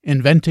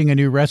inventing a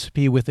new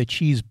recipe with a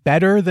cheese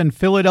better than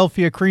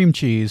Philadelphia cream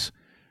cheese,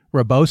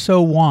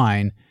 Rebozo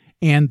wine,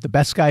 and the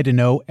best guy to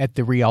know at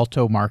the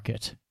Rialto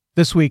market.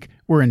 This week,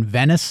 we're in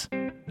Venice,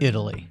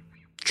 Italy.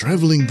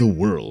 Traveling the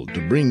world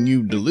to bring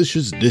you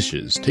delicious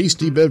dishes,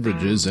 tasty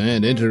beverages,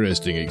 and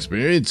interesting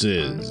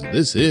experiences.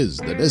 This is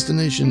the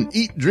Destination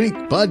Eat Drink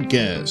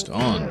Podcast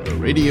on the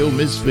Radio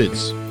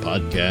Misfits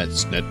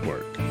Podcast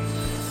Network.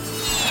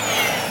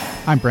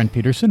 I'm Brent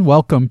Peterson.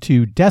 Welcome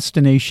to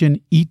Destination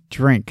Eat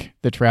Drink,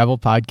 the travel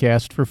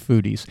podcast for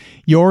foodies.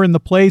 You're in the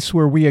place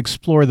where we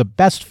explore the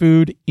best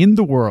food in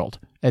the world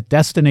at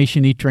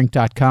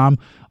destinationeatdrink.com,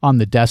 on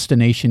the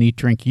Destination Eat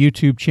Drink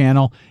YouTube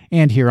channel,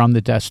 and here on the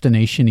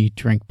Destination Eat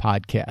Drink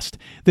podcast.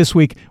 This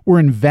week,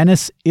 we're in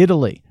Venice,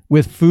 Italy,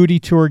 with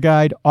foodie tour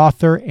guide,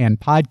 author, and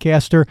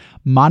podcaster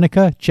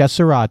Monica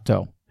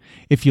Cesarato.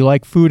 If you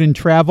like food and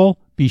travel,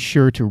 be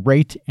sure to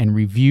rate and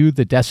review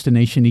the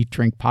Destination Eat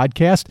Drink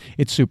podcast.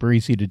 It's super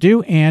easy to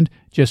do and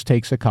just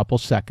takes a couple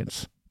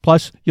seconds.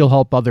 Plus, you'll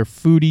help other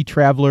foodie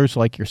travelers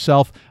like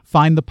yourself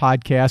find the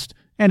podcast,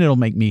 and it'll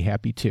make me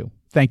happy too.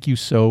 Thank you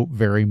so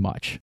very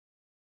much.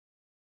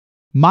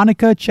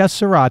 Monica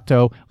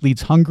Cesarato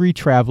leads hungry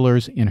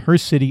travelers in her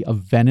city of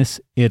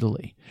Venice,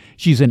 Italy.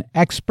 She's an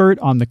expert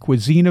on the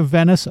cuisine of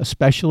Venice,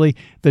 especially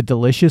the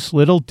delicious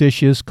little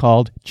dishes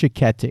called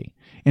Cicchetti.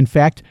 In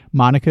fact,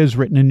 Monica has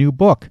written a new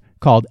book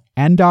called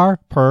Andar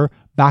per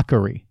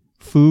Bacari,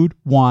 Food,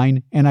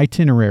 Wine, and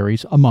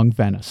Itineraries Among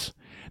Venice.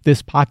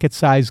 This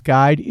pocket-sized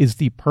guide is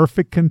the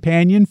perfect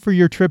companion for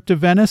your trip to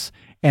Venice,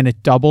 and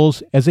it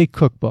doubles as a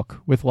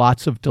cookbook with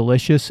lots of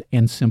delicious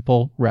and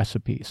simple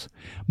recipes.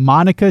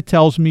 Monica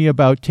tells me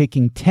about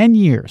taking 10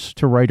 years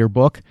to write her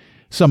book,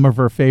 some of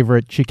her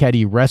favorite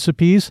Cicchetti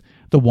recipes,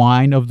 the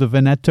wine of the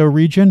Veneto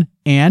region,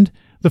 and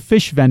the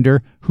fish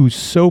vendor who's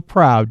so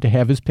proud to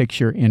have his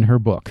picture in her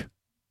book.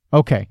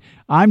 Okay,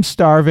 I'm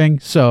starving,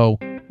 so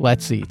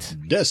let's eat.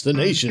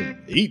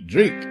 Destination Eat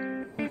Drink.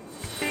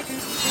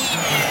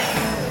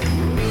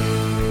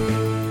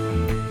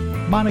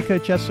 Monica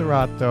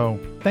Cesarato,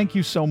 thank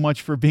you so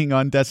much for being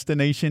on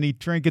Destination Eat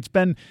Drink. It's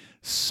been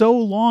so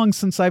long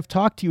since I've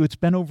talked to you. It's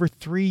been over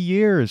 3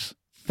 years.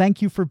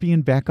 Thank you for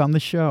being back on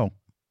the show.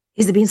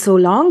 Has it been so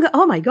long?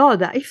 Oh my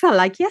God, it felt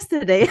like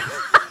yesterday.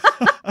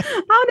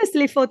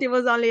 Honestly, thought it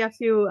was only a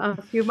few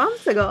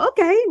months ago.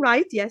 Okay,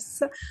 right,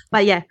 yes.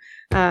 But yeah,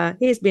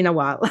 it's been a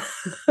while.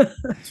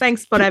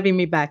 Thanks for having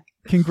me back.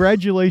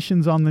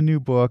 Congratulations on the new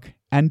book,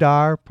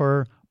 Andar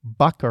per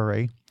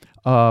Bacari.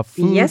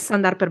 Yes,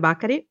 Andar per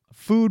Bacari.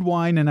 Food,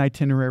 Wine, and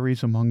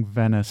Itineraries Among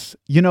Venice.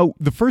 You know,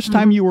 the first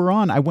time you were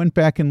on, I went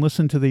back and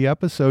listened to the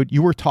episode.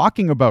 You were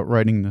talking about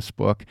writing this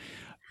book.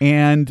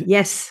 And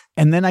yes.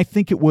 And then I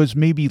think it was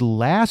maybe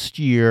last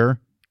year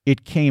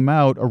it came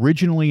out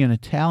originally in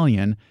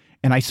Italian.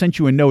 And I sent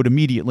you a note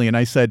immediately and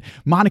I said,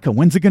 Monica,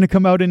 when's it going to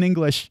come out in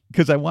English?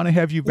 Because I want to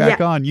have you back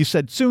on. You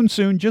said, soon,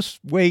 just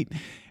wait.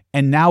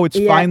 And now it's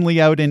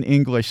finally out in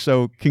English.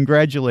 So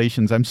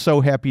congratulations. I'm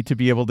so happy to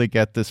be able to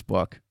get this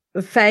book.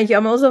 Thank you.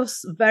 I'm also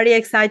very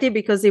excited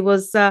because it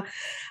was a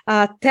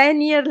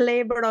 10-year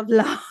labor of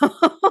love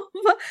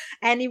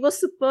and it was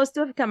supposed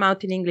to have come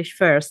out in English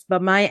first.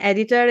 But my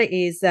editor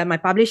is, my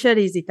publisher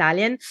is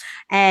Italian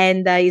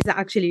and is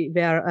actually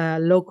they're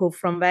local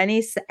from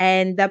Venice.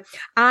 And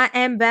I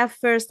am their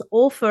first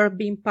author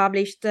being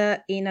published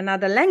in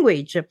another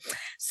language.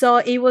 So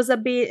it was a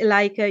bit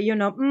like,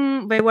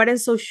 they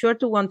weren't so sure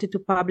to wanted to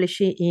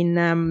publish it in,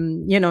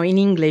 in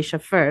English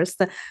at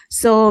first.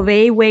 So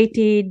they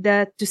waited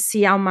to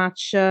see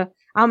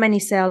how many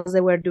sales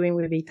they were doing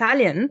with the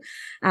Italian.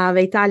 The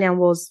Italian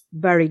was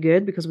very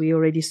good because we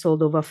already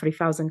sold over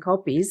 3,000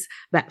 copies.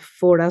 But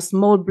for a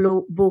small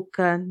book,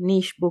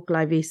 niche book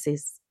like this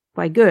is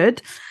quite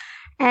good.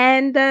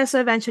 And so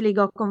eventually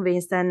got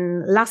convinced.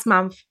 And last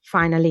month,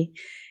 finally,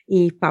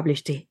 he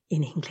published it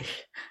in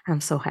English. I'm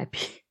so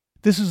happy.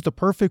 This is the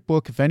perfect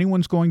book. If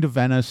anyone's going to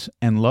Venice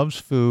and loves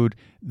food,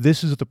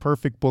 this is the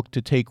perfect book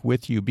to take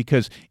with you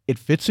because it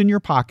fits in your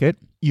pocket.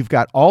 You've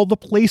got all the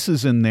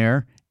places in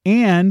there.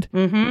 And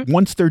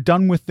once they're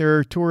done with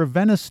their tour of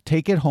Venice,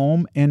 take it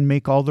home and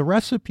make all the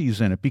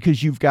recipes in it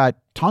because you've got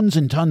tons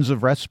and tons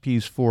of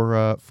recipes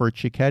for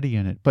Cicchetti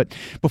in it. But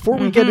before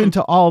we get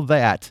into all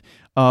that,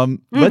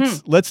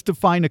 let's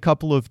define a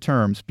couple of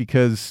terms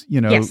because,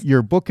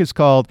 your book is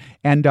called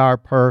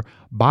Andar per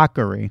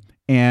Bacari,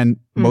 and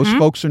most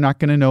folks are not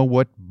going to know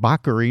what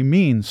Bacari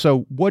means.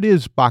 So what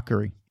is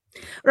Bacari?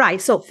 Right.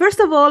 So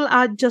first of all,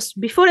 just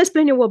before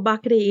explaining what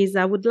Bacari is,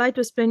 I would like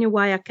to explain you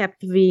why I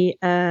kept the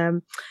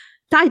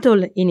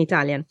title in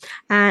Italian.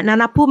 And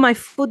I put my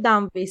foot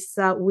down with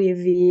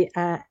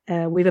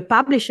a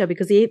publisher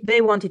because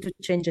they wanted to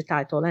change the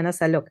title. And I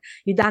said, look,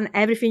 you've done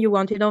everything you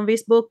wanted on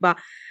this book, but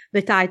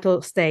the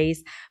title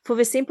stays for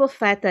the simple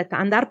fact that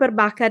Andar per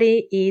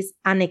Bacari is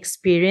an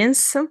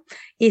experience.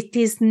 It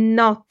is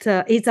not,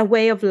 it's a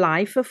way of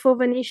life for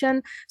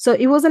Venetian. So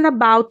it wasn't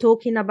about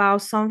talking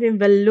about something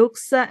that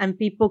looks, and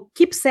people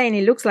keep saying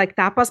it looks like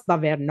tapas,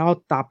 but they're not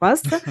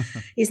tapas.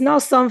 It's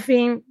not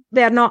something,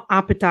 they're not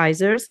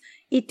appetizers.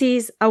 it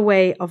is a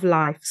way of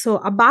life. So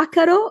a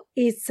Baccaro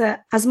is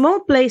a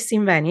small place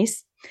in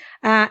Venice.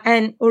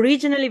 And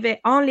originally they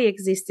only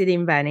existed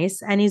in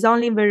Venice, and it's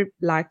only very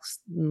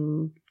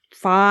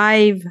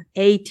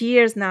 5-8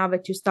 years now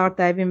that you start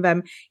having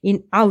them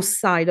in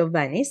outside of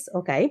Venice.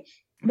 Okay.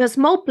 The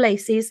small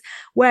places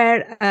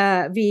where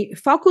the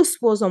focus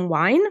was on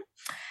wine,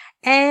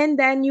 and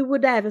then you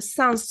would have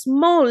some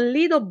small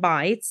little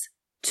bites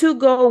to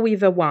go with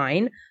the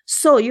wine,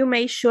 so you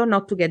make sure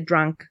not to get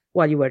drunk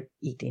while you were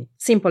eating.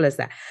 Simple as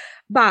that.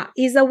 But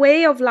it's a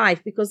way of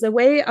life, because the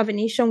way a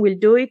Venetian will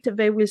do it,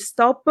 they will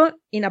stop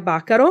in a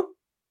Baccaro,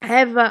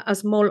 have a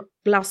small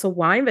glass of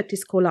wine that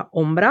is called a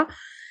ombra,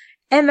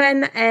 and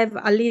then have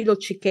a little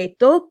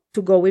cicchetto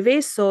to go with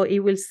it. So he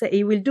will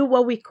do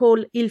what we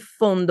call il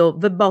fondo,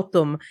 the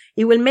bottom.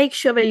 He will make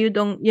sure that you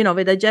don't,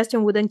 the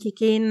digestion wouldn't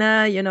kick in,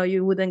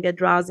 you wouldn't get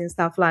drowsy and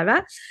stuff like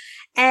that.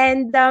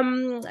 And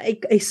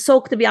it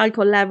soaked the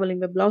alcohol level in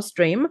the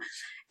bloodstream.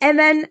 And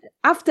then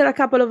after a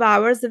couple of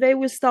hours, they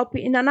will stop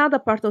in another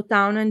part of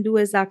town and do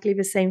exactly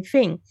the same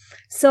thing.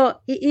 So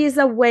it is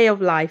a way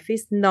of life.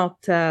 It's not,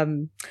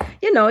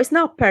 it's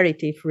not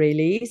aperitif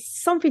really.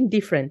 It's something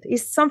different.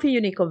 It's something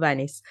unique of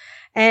Venice.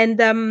 And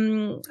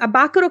a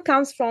Baccaro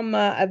comes from,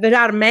 there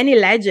are many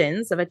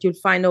legends that you'll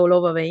find all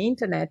over the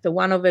internet.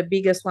 One of the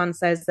biggest ones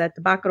says that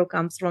Baccaro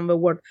comes from the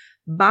word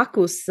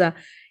Bacchus,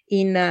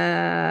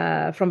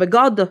 from the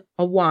god of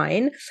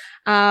wine,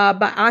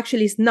 but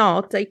actually it's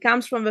not. It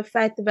comes from the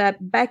fact that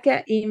back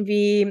in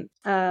the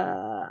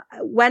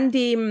when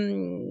the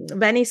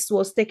Venice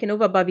was taken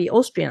over by the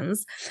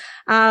Austrians,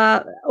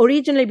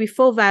 originally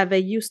before that they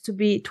used to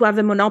have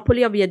a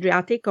monopoly of the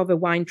Adriatic, of the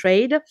wine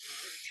trade.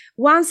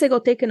 Once they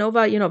got taken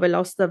over, they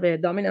lost the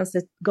dominance,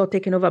 that got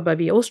taken over by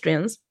the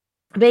Austrians.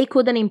 They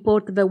couldn't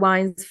import the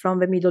wines from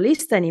the Middle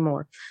East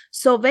anymore,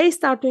 so they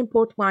started to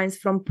import wines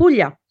from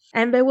Puglia.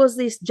 And there was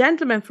this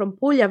gentleman from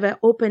Puglia that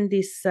opened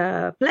this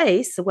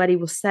place where he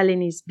was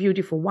selling his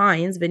beautiful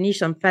wines.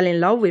 Venetian fell in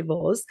love with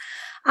those.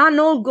 An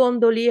old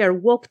gondolier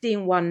walked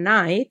in one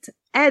night,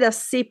 had a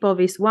sip of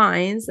his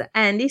wines,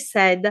 and he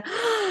said,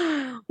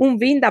 "Un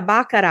vin da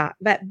Baccara."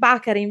 But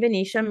Baccara in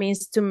Venetian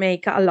means to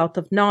make a lot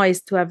of noise,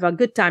 to have a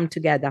good time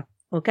together.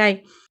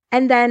 Okay.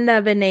 And then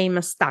the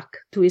name stuck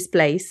to his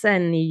place,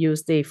 and he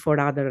used it for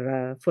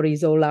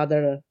his whole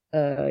other.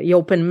 He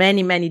opened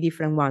many, many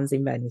different ones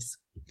in Venice.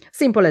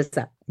 Simple as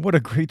that. What a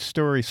great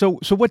story. So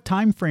what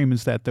time frame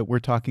is that we're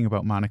talking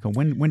about, Monica?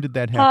 When did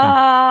that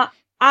happen?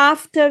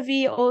 After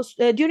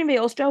during the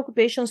Austrian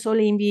occupation, so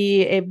in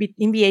the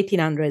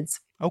 1800s.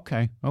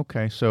 Okay.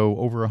 So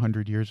over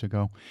 100 years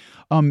ago.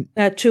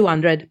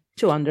 200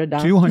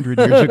 now. 200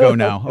 years ago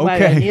now.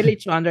 Okay. Nearly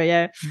 200,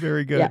 yeah.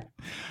 Very good. Yeah.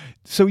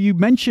 So you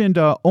mentioned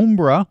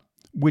Ombra,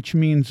 which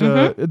means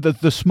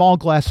the small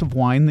glass of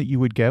wine that you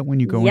would get when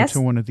you go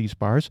into one of these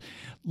bars.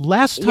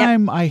 Last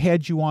time I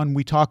had you on,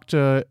 we talked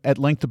at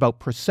length about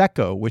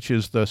Prosecco, which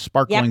is the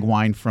sparkling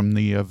wine from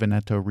the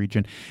Veneto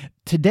region.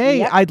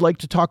 Today, I'd like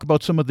to talk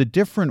about some of the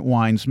different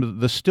wines,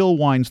 the still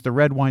wines, the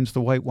red wines, the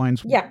white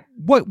wines. Yeah.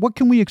 What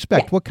can we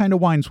expect? What kind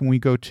of wines when we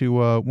go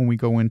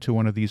into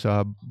one of these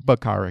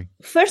Bacari?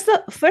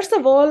 First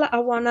of all, I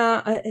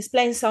wanna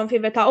explain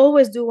something that I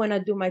always do when I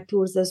do my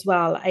tours as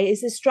well.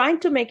 Is trying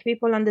to make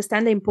people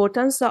understand the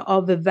importance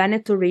of the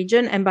Veneto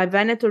region, and by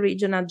Veneto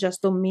region, I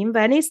just don't mean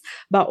Venice,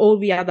 but all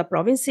the other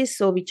provinces.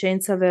 So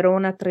Vicenza,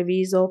 Verona,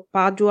 Treviso,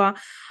 Padua,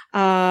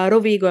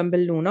 Rovigo, and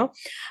Belluno.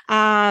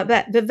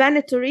 The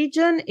Veneto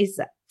region is,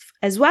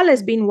 as well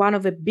as being one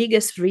of the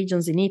biggest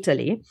regions in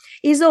Italy,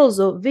 is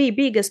also the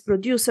biggest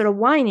producer of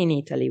wine in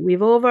Italy,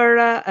 with over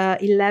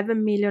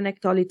 11 million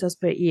hectoliters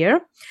per year.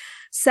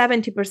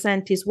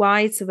 70% is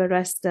whites, the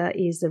rest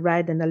is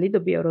red and a little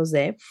bit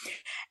rosé.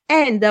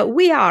 And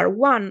we are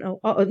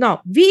the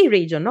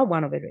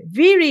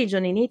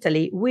region in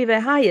Italy with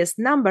the highest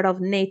number of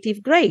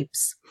native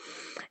grapes.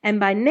 And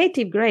by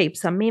native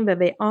grapes, I mean that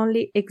they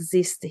only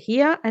exist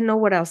here and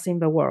nowhere else in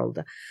the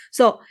world.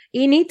 So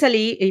in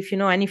Italy, if you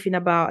know anything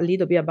a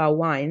little bit about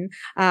wine,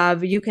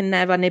 you can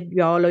have a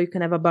Nebbiolo, you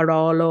can have a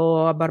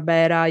Barolo, a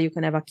Barbera, you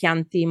can have a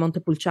Chianti,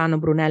 Montepulciano,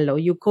 Brunello.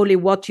 You call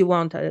it what you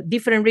want, a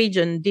different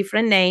region,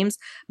 different names,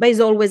 but it's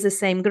always the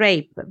same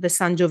grape, the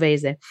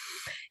Sangiovese.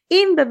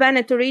 In the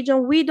Veneto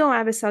region, we don't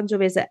have a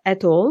Sangiovese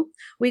at all.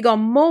 We got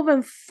more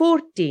than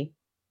 40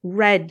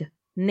 red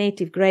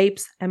native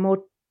grapes and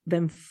more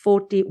than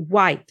 40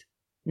 white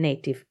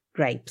native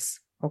grapes.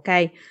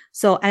 Okay.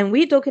 So, and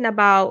we're talking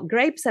about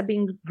grapes have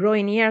been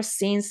growing here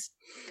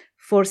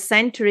for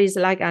centuries,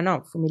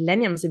 for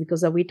millenniums,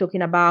 because we're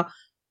talking about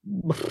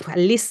at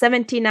least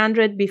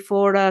 1700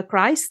 before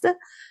Christ.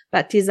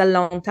 That is a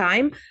long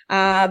time.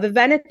 The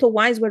Veneto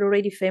wines were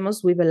already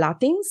famous with the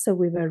Latins,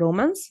 with the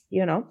Romans,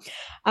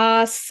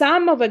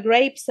 Some of the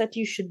grapes that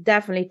you should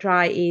definitely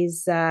try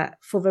is,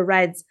 for the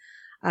reds,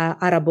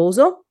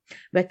 Araboso.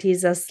 That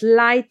is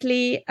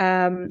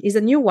is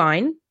a new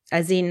wine.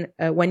 as in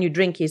when you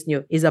drink is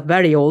new. Is a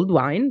very old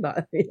wine,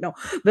 but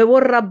the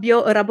word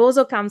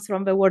raboso comes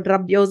from the word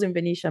rabbioso in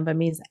Venetian, that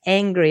means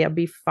angry, a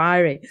bit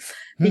fiery,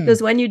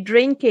 because when you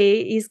drink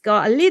it, it's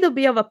got a little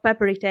bit of a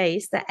peppery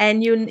taste,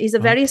 and it's a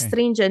very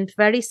stringent,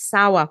 very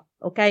sour.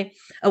 Okay,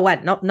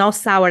 well, not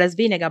sour as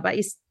vinegar, but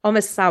it's on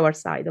the sour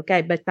side.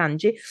 Okay, but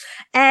tangy,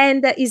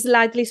 and is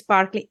slightly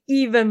sparkling,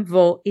 even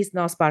though it's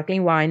not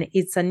sparkling wine.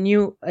 It's a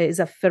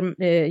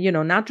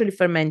naturally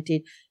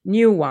fermented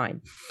new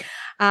wine.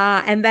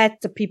 And that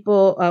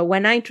people,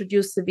 when I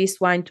introduce this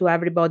wine to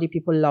everybody,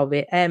 people love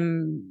it. It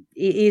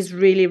is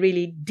really,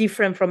 really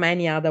different from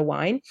any other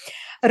wine.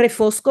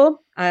 Refosco,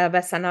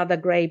 that's another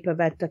grape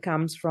that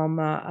comes from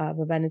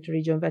the Veneto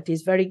region that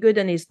is very good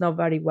and is not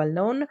very well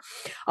known.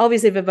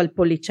 Obviously, the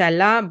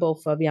Valpolicella,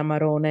 both the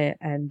Amarone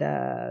and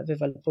the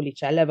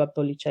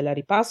Valpolicella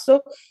Ripasso.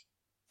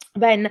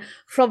 Then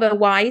from the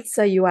whites,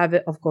 you have,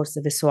 of course,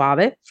 the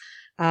Soave.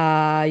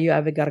 You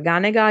have a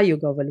Garganega, you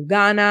have a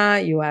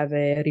Lugana, you have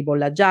a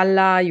Ribolla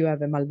Gialla, you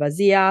have a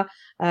Malvasia.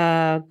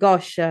 I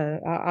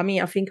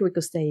think we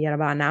could stay here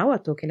about an hour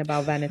talking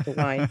about Veneto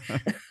wine.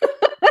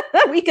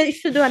 We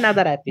should do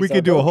another episode. We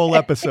could do a whole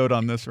episode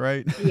on this,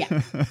 right?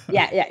 Yeah.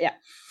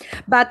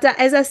 But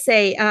as I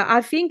say,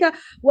 I think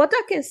what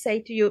I can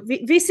say to you,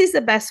 this is the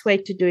best way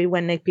to do it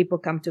when people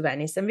come to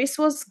Venice. And this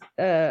was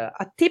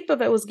a tip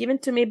that was given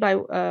to me by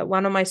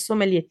one of my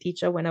sommelier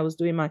teacher when I was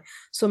doing my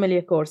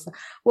sommelier course,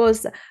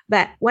 was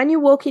that when you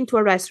walk into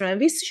a restaurant,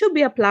 and this should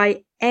be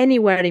applied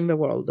anywhere in the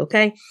world,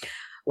 okay?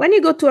 When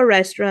you go to a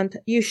restaurant,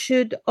 you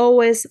should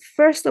always,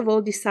 first of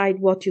all, decide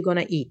what you're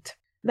going to eat.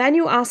 Then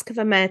you ask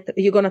the maître,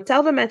 you're going to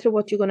tell the maître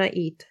what you're going to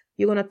eat.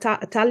 You're going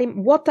to tell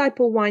him what type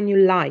of wine you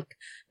like.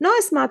 Not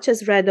as much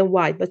as red and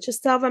white, but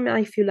just tell them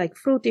if you like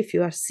fruit, if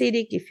you are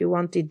acidic, if you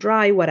want it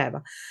dry,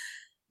 whatever.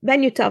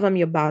 Then you tell them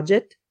your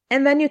budget,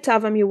 and then you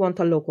tell them you want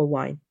a local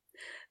wine.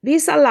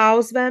 This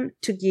allows them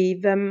to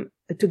give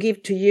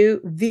to you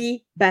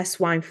the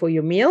best wine for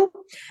your meal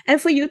and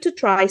for you to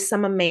try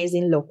some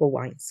amazing local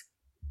wines.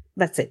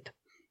 That's it.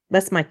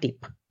 That's my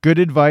tip. Good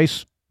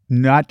advice.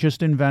 Not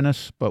just in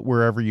Venice, but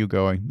wherever you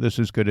go. This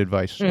is good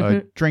advice.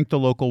 Drink the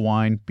local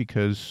wine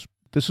because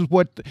this is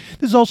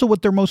also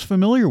what they're most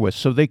familiar with,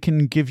 so they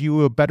can give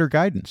you a better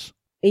guidance.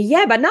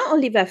 Yeah, but not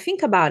only that.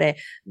 Think about it.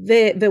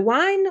 The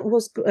wine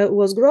was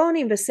grown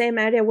in the same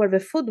area where the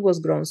food was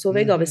grown, so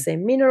they got the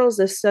same minerals,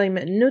 the same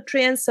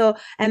nutrients.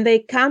 And they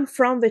come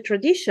from the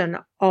tradition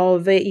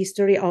of the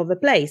history of the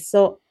place.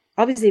 So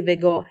obviously they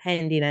go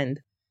hand in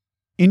hand.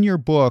 In your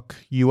book,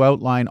 you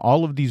outline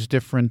all of these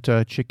different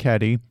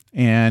Cicchetti,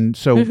 and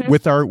so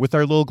with our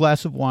little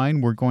glass of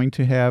wine, we're going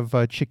to have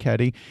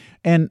Cicchetti.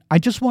 And I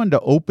just wanted to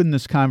open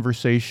this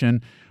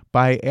conversation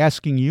by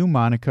asking you,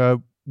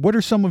 Monica, what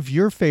are some of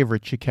your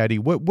favorite Cicchetti?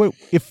 What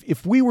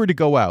if we were to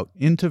go out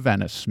into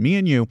Venice, me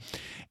and you,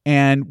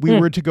 and we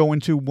were to go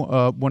into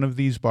one of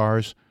these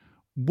bars,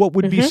 what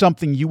would be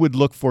something you would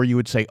look for? You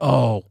would say,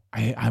 "Oh,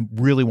 I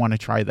really want to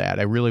try that.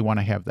 I really want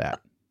to have that."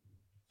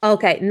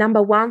 Okay,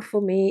 number one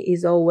for me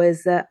is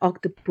always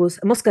octopus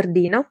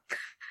moscardino,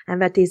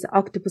 and that is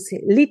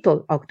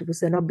little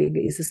octopus, not big.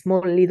 It's a small,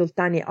 little,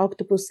 tiny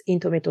octopus in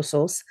tomato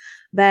sauce.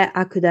 That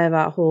I could have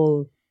a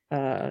whole,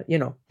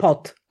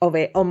 pot of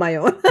it on my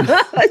own.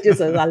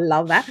 I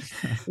love that.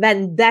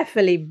 Then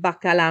definitely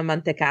bacala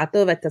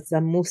mantecato. That is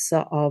a mousse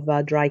of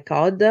dry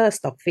cod,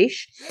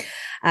 stockfish.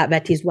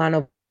 That is one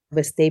of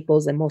the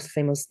staples and most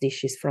famous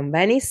dishes from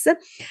Venice.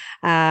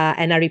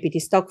 And I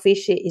repeat,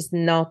 stockfish is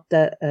not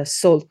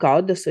salt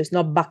cod, so it's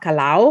not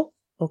bacalao,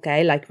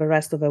 okay, like the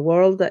rest of the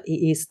world. It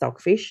is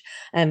stockfish.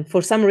 And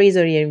for some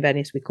reason here in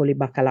Venice, we call it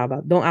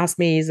bacalao. Don't ask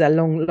me, it's a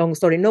long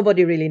story.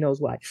 Nobody really knows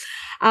why.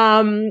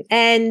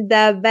 And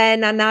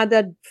then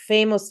another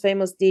famous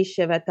dish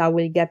that I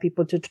will get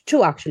people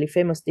two actually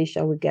famous dish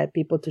I will get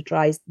people to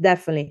try is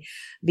definitely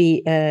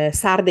the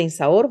sardine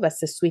saor.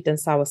 That's a sweet and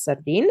sour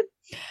sardine.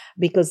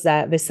 Because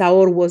the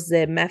saor was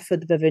the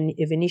method the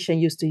Venetian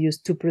used to use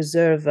to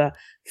preserve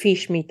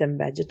fish, meat, and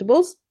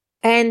vegetables.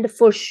 And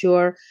for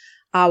sure,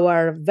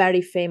 our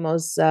very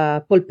famous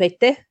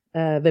polpette,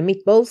 the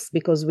meatballs,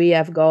 because we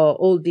have got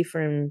all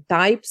different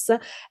types.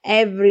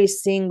 Every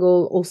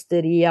single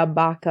osteria,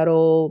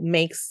 Bacaro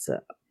makes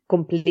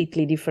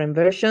completely different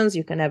versions.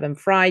 You can have them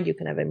fried, you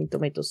can have them in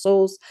tomato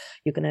sauce,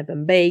 you can have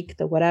them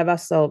baked or whatever.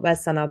 So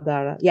that's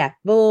another,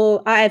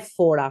 well, I have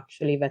 4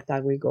 actually that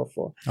I will go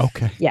for.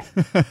 Okay. Yeah.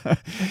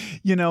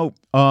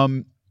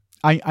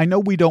 I know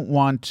we don't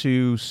want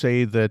to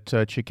say that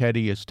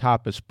Cicchetti is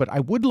tapas, but I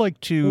would like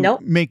to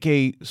make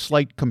a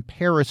slight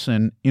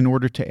comparison in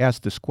order to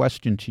ask this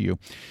question to you.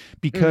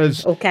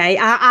 Because okay,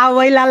 I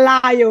will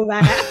allow you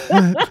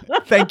that.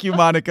 Thank you,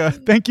 Monica.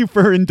 Thank you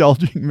for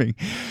indulging me.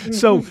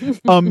 So,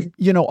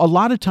 a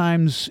lot of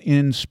times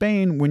in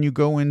Spain, when you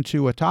go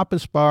into a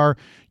tapas bar,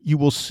 you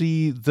will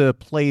see the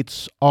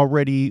plates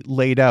already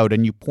laid out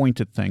and you point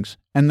at things.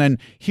 And then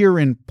here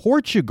in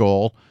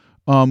Portugal,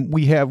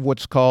 we have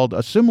what's called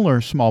a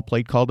similar small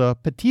plate called a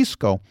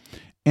petisco.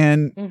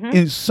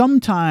 And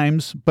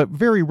sometimes, but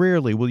very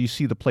rarely, will you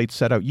see the plate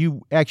set out.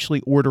 You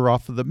actually order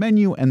off of the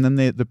menu, and then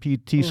the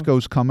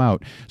petiscos come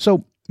out.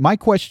 So my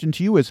question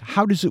to you is,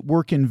 how does it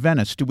work in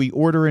Venice? Do we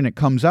order and it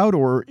comes out,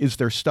 or is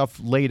there stuff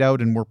laid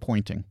out and we're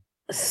pointing?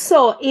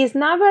 So it's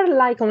never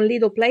like on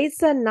little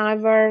plates,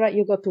 never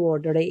you go to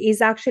order it.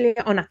 It's actually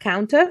on a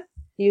counter.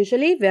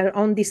 Usually they're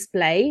on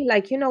display,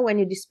 like, when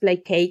you display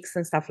cakes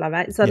and stuff like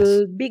that. It's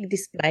a big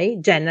display,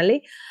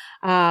 generally.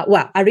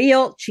 Well, a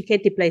real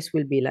Cicchetti place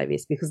will be like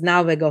this, because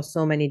now they got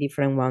so many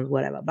different ones,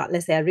 whatever. But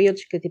let's say a real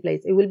Cicchetti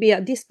place, it will be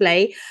a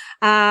display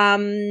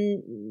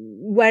and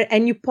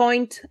you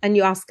point and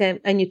you ask them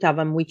and you tell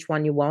them which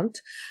one you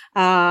want.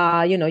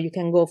 You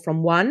can go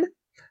from 1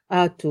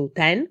 to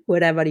 10,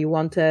 wherever you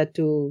want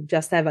to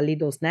just have a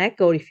little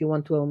snack, or if you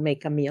want to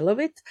make a meal of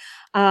it.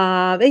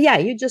 But yeah,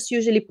 you just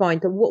usually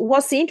point.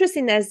 What's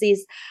interesting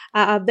is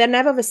they're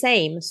never the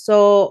same.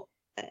 So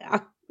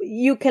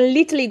you can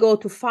literally go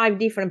to 5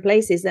 different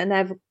places and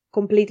have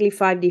completely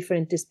 5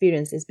 different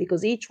experiences,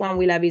 because each one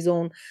will have his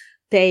own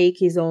take,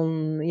 his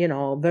own,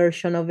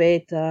 version of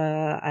it.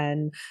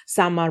 And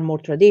some are more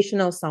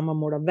traditional, some are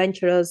more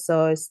adventurous.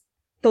 So it's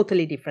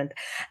totally different.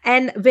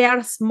 And they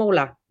are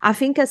smaller. I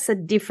think it's a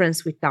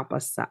difference with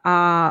tapas.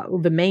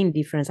 The main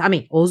difference,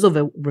 also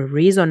the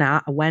reason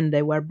when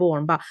they were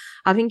born, but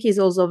I think is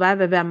also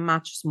they're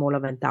much smaller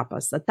than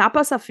tapas.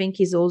 Tapas, I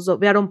think, is also,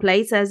 they're on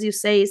plates, as you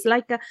say, it's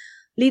like a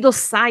little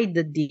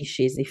side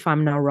dishes, if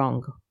I'm not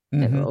wrong.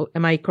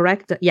 Am I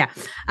correct? Yeah.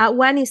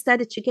 When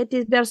instead of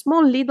Cicchetti, there are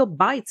small little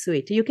bites to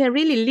it. You can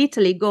really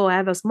literally go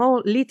have a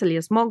small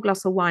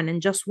glass of wine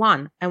and just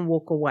one and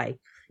walk away.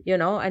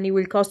 And it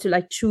will cost you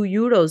like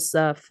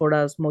 €2 for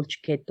a small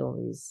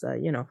Cicchetto. Is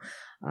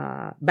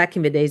back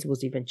in the days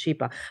was even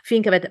cheaper.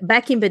 Think of it.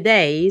 Back in the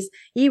days,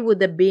 it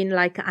would have been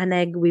like an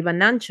egg with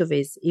an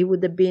anchovies. It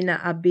would have been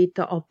a bit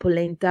of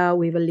polenta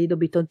with a little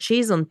bit of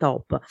cheese on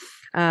top.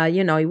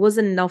 It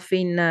wasn't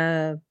nothing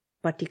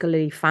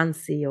particularly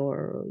fancy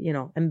or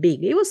and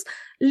big. It was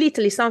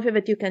literally something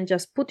that you can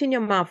just put in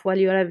your mouth while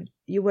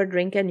you were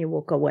drinking. You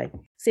walk away.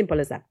 Simple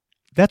as that.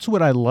 That's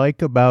what I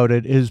like about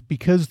it, is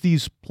because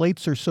these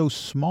plates are so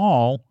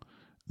small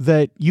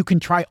that you can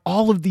try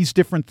all of these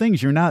different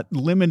things. You're not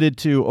limited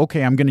to,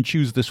 okay, I'm going to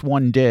choose this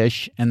one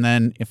dish, and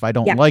then if I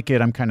don't like it,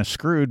 I'm kind of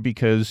screwed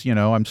because,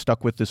 I'm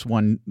stuck with this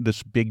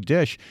big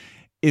dish.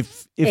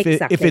 If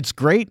it's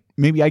great,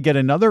 maybe I get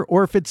another,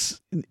 or if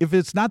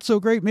it's not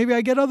so great, maybe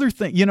I get other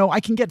things. I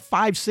can get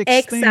 5,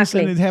 6 things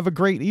and have a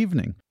great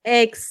evening.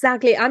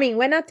 Exactly.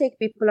 When I take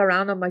people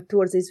around on my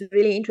tours, it's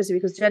really interesting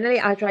because generally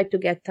I try to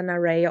get an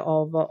array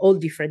of all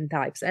different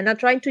types, and I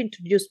try to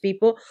introduce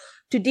people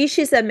to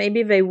dishes that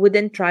maybe they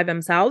wouldn't try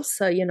themselves.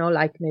 So,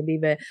 like maybe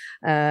the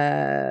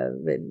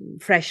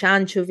fresh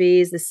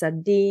anchovies, the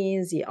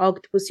sardines, the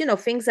octopus,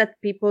 things that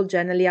people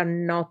generally are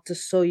not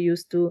so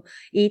used to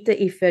eat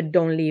if they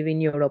don't live in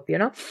Europe,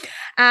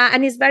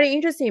 And it's very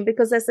interesting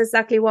because that's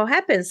exactly what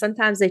happens.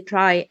 Sometimes they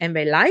try and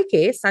they like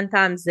it.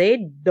 Sometimes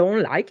they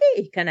don't like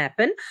it. It can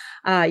happen.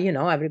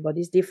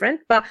 Everybody's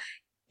different, but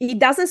it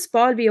doesn't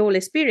spoil the whole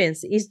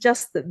experience. It's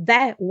just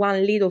that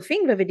one little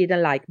thing that they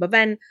didn't like. But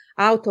then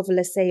out of,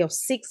 let's say, of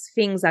 6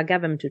 things I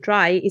gave them to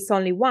try, it's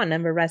only one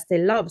and the rest they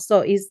love. So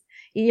it's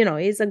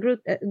a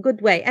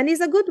good way. And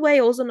it's a good way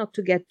also not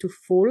to get too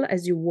full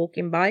as you're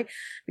walking by,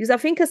 because I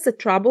think it's the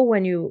trouble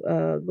when you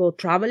go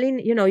traveling.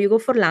 You go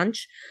for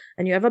lunch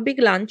and you have a big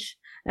lunch,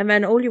 and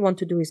then all you want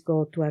to do is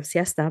go to have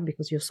siesta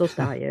because you're so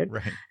tired.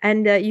 Right.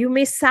 And you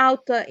miss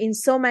out in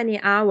so many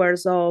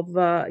hours of,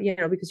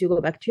 because you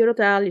go back to your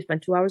hotel, you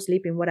spend 2 hours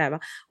sleeping, whatever.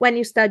 When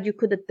you start, you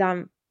could have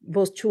done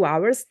those 2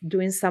 hours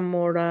doing some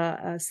more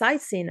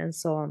sightseeing and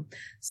so on.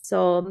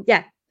 So,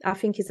 yeah, I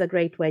think it's a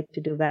great way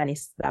to do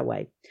Venice that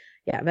way.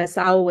 Yeah, that's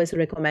I always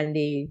recommend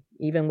it,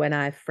 even when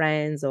I have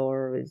friends,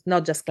 or it's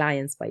not just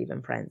clients, but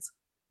even friends.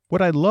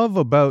 What I love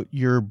about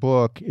your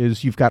book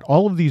is you've got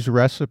all of these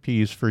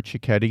recipes for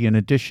Cicchetti in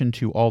addition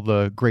to all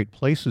the great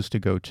places to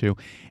go to.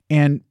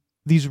 And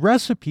these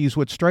recipes,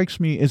 what strikes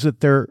me is that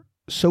they're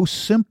so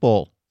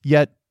simple,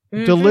 yet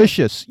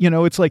delicious.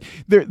 It's like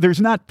there's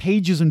not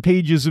pages and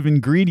pages of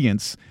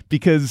ingredients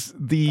because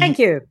Thank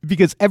you.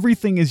 Because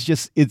everything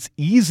is it's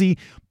easy,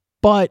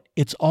 but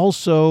it's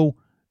also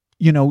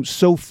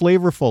so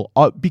flavorful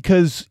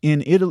because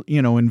in Italy,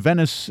 in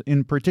Venice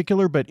in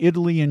particular, but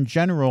Italy in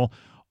general,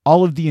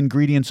 all of the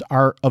ingredients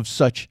are of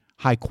such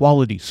high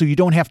quality. So you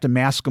don't have to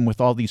mask them with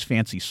all these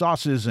fancy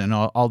sauces and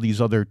all these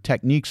other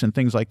techniques and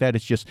things like that.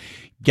 It's just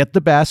get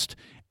the best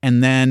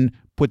and then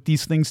put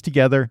these things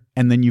together,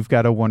 and then you've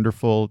got a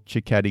wonderful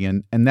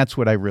Cicchetti. And that's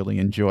what I really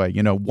enjoy.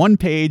 1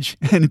 page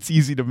and it's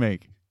easy to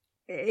make.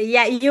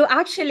 Yeah, you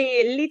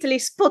actually literally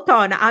spot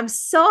on. I'm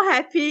so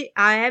happy.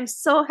 I am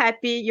so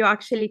happy you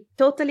actually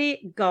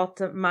totally got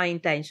my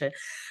intention.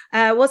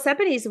 What's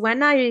happened is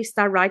when I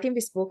start writing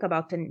this book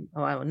about,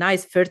 now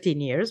it's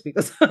 13 years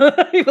because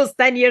it was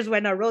 10 years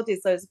when I wrote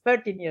it. So it's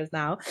 13 years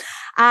now.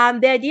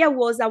 The idea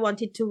was I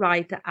wanted to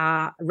write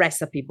a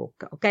recipe book.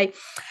 Okay.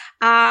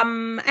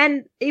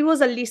 And it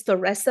was a list of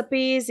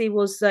recipes. It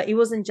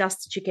wasn't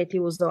just Cicchetti, it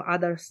was the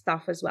other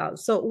stuff as well.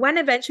 So when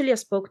eventually I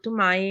spoke to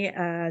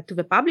to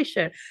the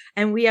publisher,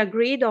 and we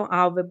agreed on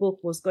how the book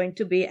was going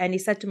to be, and he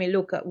said to me,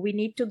 look, we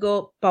need to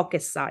go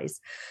pocket size.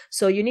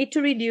 So you need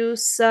to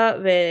reduce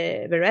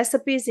the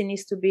recipes. It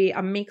needs to be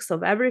a mix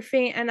of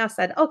everything. And I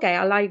said, okay,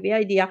 I like the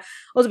idea.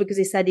 Also because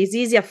he said it's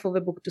easier for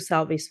the book to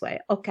sell this way.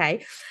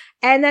 Okay.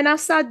 And then I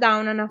sat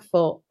down and I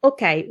thought,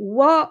 okay,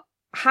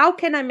 how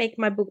can I make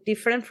my book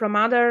different from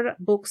other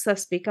books that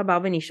speak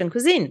about Venetian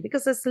cuisine?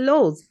 Because there's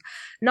loads,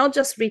 not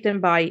just written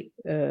by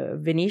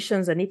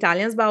Venetians and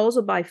Italians, but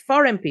also by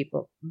foreign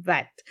people.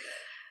 That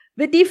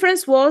the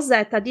difference was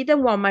that I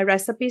didn't want my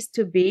recipes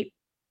to be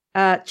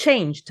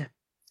changed,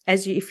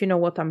 if you know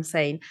what I'm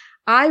saying.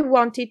 I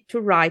wanted to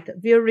write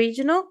the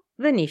original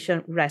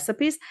Venetian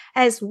recipes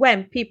as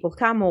when people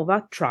come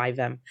over, try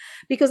them.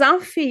 Because I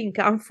think,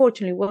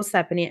 unfortunately, what's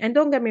happening, and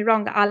don't get me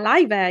wrong, I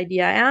like the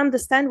idea, I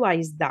understand why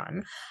it's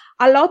done.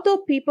 A lot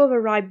of people will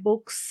write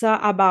books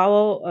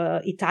about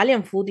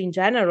Italian food in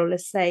general,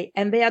 let's say,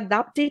 and they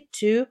adapt it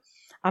to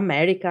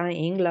America,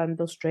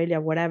 England, Australia,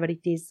 whatever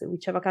it is,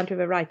 whichever country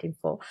they're writing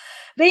for.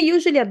 They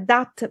usually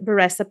adapt the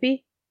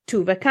recipe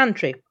to the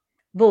country,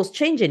 those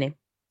changing it.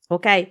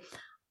 Okay.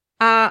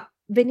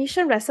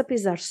 Venetian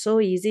recipes are so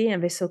easy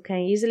and they can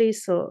easily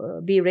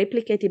be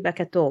replicated back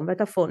at home. But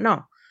I thought,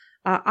 no,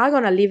 I'm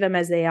going to leave them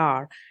as they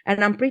are.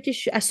 And I'm pretty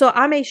sure. So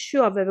I made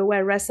sure that there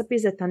were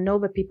recipes that I know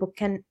that people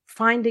can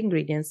find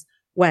ingredients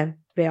when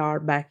they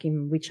are back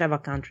in whichever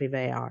country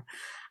they are.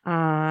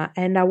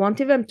 And I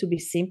wanted them to be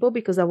simple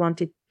because I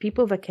wanted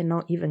people that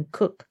cannot even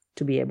cook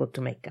to be able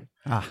to make them.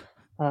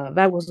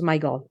 That was my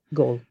goal.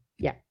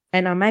 Yeah.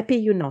 And I'm happy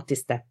you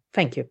noticed that.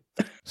 Thank you.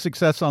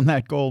 Success on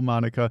that goal,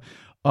 Monica.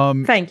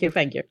 Thank you.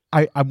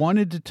 I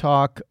wanted to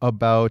talk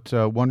about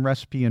one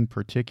recipe in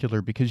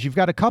particular because you've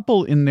got a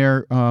couple in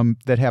there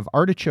that have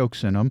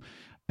artichokes in them,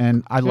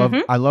 and I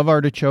love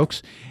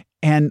artichokes.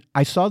 And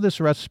I saw this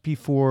recipe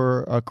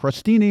for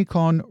crostini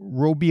con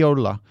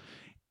robiola,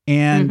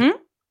 and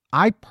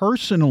I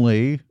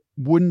personally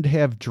wouldn't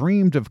have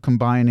dreamed of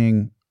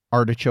combining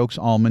artichokes,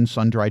 almonds,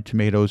 sun-dried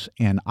tomatoes,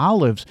 and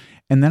olives.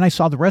 And then I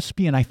saw the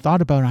recipe and I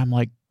thought about it. I'm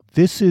like,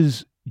 this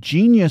is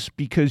genius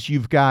because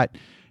you've got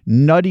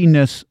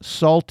nuttiness,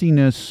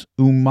 saltiness,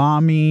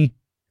 umami,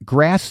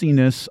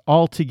 grassiness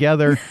all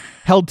together,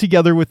 held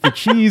together with the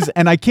cheese.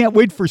 And I can't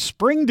wait for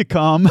spring to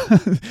come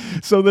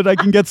so that I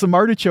can get some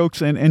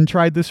artichokes and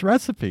try this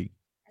recipe.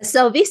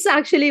 So this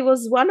actually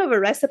was one of the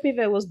recipes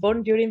that was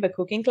born during the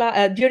cooking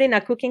class, during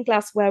a cooking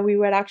class where we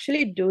were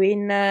actually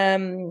doing,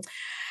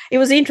 it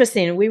was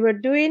interesting. We were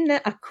doing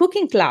a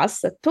cooking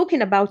class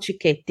talking about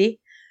Cicchetti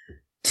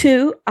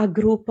to a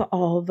group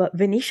of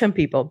Venetian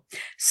people.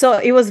 So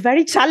it was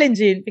very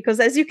challenging because,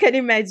 as you can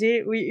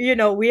imagine,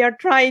 we are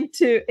trying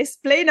to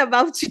explain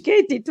about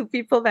Cicchetti to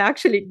people that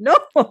actually know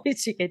what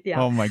Cicchetti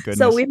are. Oh my goodness!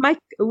 So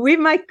with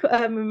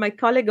my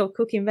colleague of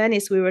Cook in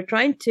Venice, we were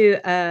trying to,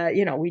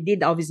 we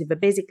did obviously the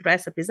basic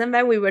recipes, and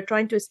then we were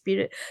trying to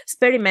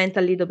experiment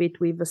a little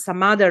bit with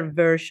some other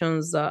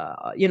versions,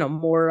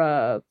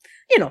 more.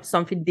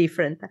 Something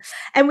different.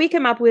 And we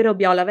came up with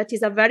robiola, that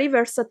is a very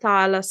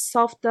versatile,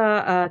 soft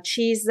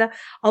cheese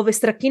of a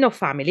Stracchino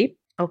family.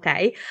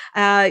 Okay.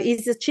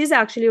 Its cheese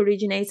actually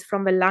originates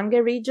from the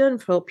Langhe region,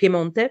 from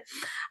Piemonte.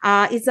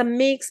 It's a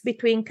mix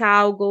between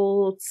cow,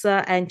 goats,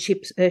 and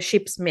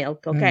sheep's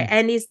milk. Okay.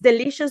 And it's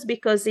delicious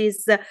because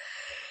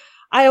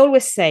I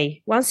always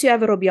say, once you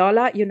have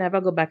robiola, you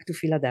never go back to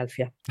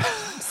Philadelphia.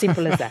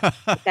 Simple as that.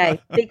 Okay.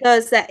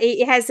 Because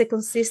it has the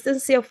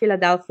consistency of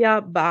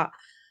Philadelphia, but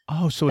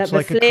so it's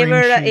like the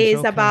flavor a cream cheese.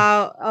 is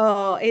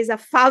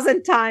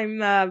 1,000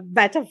 times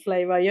better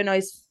flavor.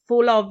 It's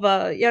full of,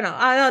 I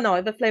don't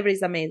know. The flavor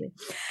is amazing.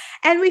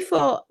 And we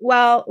thought,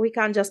 well, we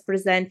can't just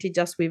present it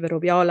just with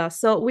robiola.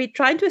 So we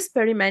tried to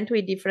experiment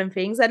with different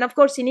things. And of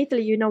course, in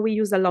Italy, we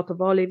use a lot of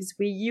olives.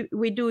 We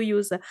do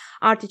use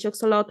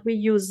artichokes a lot. We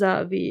use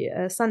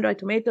the sun-dried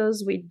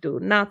tomatoes. We do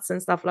nuts and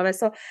stuff like that.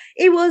 So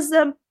it was...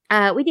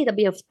 we did a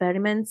bit of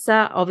experiments,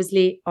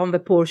 obviously on the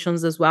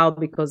portions as well,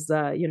 because,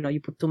 you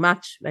put too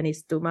much, when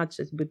it's too much,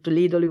 it's a bit too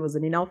little, it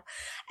wasn't enough.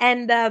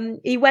 And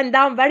it went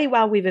down very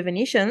well with the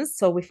Venetians.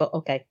 So we thought,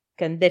 okay,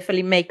 can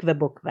definitely make the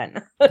book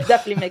then.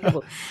 Definitely make a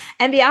book.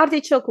 And the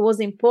artichoke was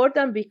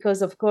important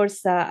because, of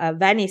course,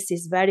 Venice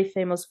is very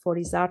famous for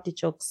its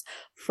artichokes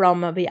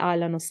from the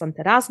island of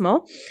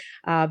Sant'Erasmo,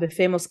 the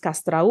famous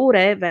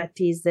castraure, that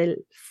is the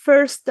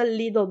first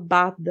little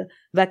bud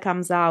that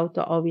comes out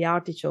of the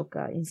artichoke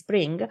in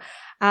spring.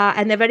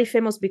 And they're very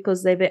famous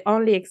because they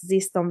only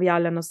exist on the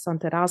island of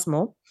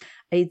Sant'Erasmo.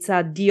 It's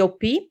a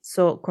DOP,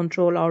 so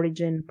control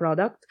origin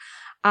product,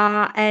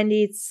 and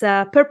it's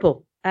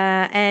purple.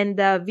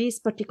 And these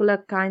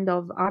particular kind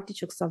of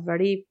artichokes are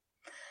very,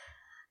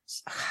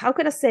 how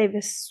can I say,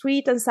 they're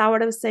sweet and sour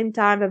at the same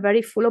time. They're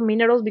very full of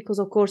minerals because,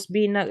 of course,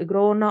 being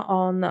grown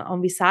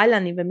on this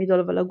island in the middle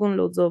of a lagoon,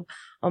 loads of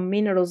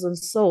minerals and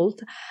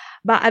salt.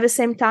 But at the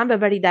same time, they're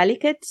very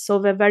delicate. So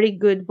they're very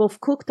good,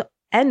 both cooked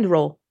and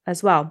raw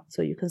as well.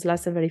 So you can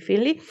slice them very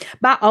thinly.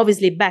 But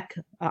obviously back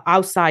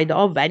outside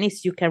of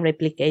Venice, you can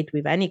replicate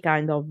with any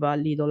kind of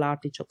little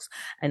artichokes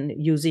and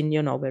using,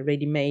 the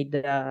ready-made,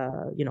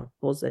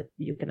 those that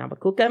you can either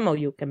cook them or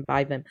you can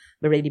buy them,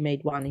 the ready-made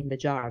one in the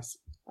jars.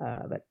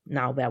 But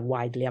now they're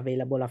widely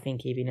available, I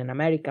think, even in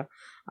America.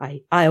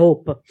 I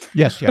hope.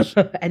 Yes.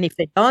 And if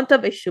they don't,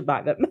 they should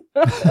buy them.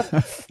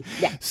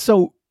 Yeah.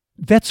 So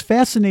that's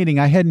fascinating.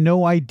 I had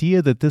no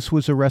idea that this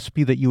was a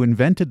recipe that you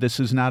invented. This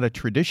is not a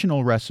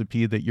traditional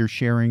recipe that you're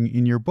sharing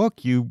in your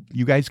book. You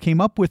guys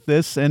came up with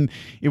this, and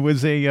it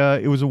was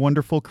a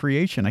wonderful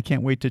creation. I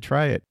can't wait to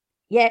try it.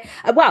 Yeah.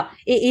 Well,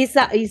 it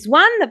is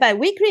one that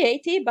we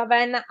created, but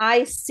then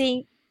I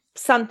see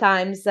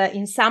sometimes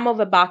in some of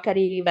the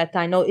Bacari that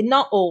I know,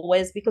 not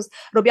always, because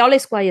Robiola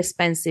is quite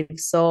expensive.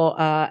 So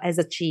as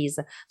a cheese,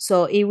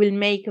 so it will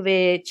make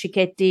the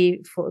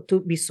Cicchetti to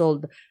be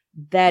sold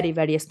very,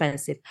 very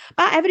expensive.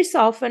 But every so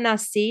often I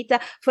see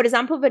it. For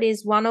example, there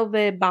is one of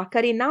the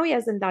Bacari. Now he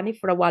hasn't done it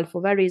for a while for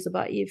that reason,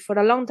 but for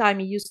a long time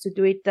he used to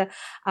do it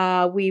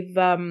with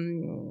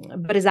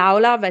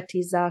bresaola, that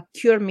is a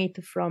cured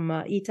meat from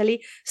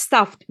Italy,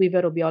 stuffed with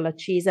a Robiola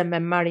cheese and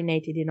then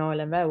marinated in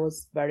oil, and that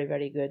was very,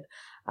 very good.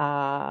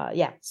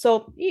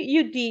 So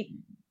you did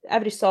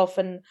every so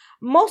often.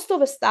 Most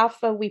of the stuff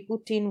we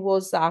put in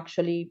was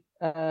actually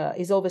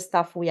is all the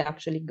stuff we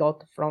actually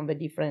got from the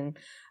different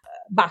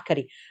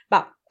Bacari,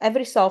 but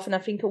every so often I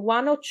think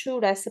one or two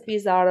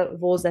recipes are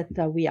those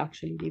that we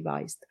actually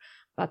devised,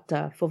 but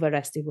for the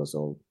rest it was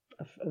all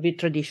the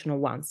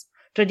traditional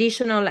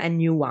and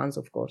new ones,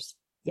 of course.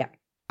 Yeah,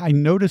 I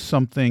noticed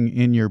something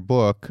in your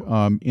book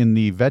in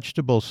the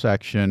vegetable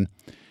section.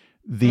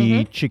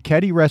 The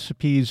Cicchetti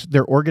recipes,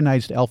 they're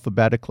organized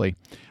alphabetically,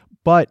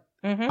 but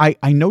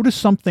I noticed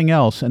something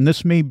else, and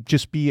this may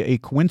just be a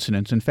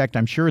coincidence. In fact,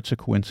 I'm sure it's a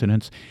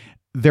coincidence.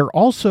 They're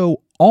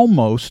also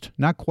almost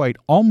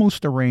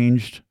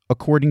arranged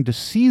according to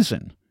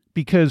season,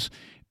 because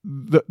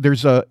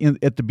there's at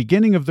the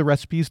beginning of the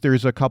recipes,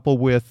 there's a couple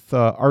with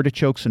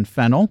artichokes and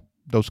fennel.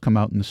 Those come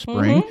out in the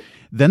spring.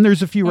 Then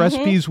there's a few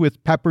recipes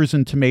with peppers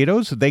and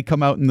tomatoes. They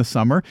come out in the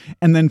summer.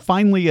 And then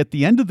finally, at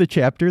the end of the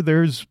chapter,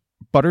 there's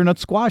butternut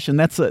squash, and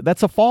that's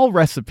a fall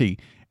recipe.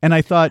 And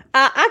I thought,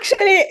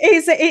 actually,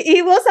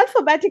 it was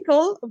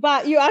alphabetical,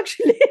 but you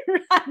actually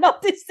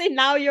noticed it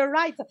now. You're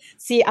right.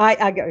 See,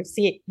 I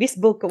see. This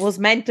book was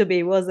meant to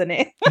be, wasn't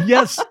it?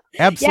 Yes,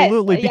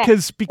 absolutely.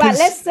 Yes, because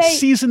let's say,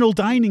 seasonal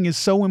dining is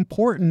so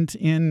important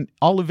in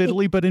all of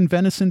Italy, but in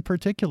Venice in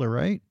particular,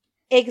 right?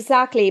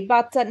 Exactly.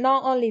 But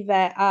not only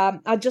that,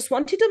 I just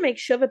wanted to make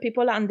sure that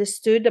people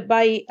understood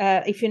by,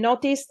 if you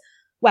notice,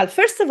 well,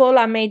 first of all,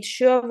 I made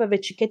sure that the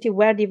Cicchetti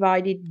were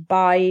divided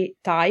by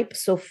type,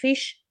 so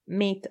fish,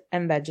 meat,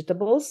 and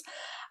vegetables,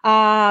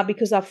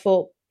 because I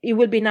thought it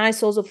would be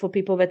nice also for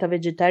people that are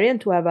vegetarian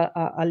to have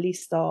a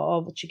list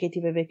of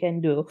Cicchetti that they can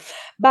do.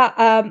 But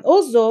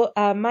also,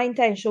 my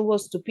intention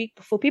was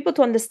for people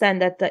to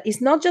understand that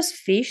it's not just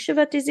fish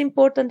that is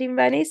important in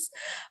Venice,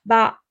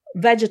 but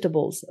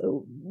vegetables.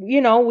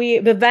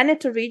 The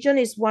Veneto region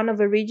is one of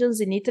the regions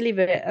in Italy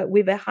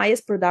with the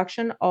highest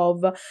production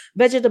of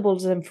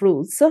vegetables and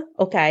fruits.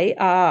 Okay,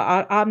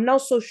 I'm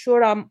not so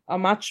sure how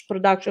much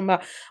production,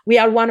 but we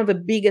are one of the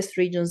biggest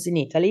regions in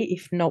Italy,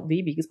 if not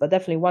the biggest, but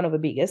definitely one of the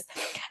biggest.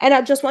 And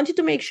I just wanted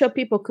to make sure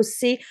people could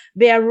see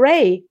the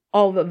array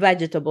of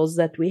vegetables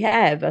that we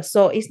have.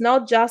 So it's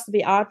not just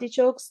the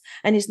artichokes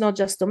and it's not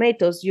just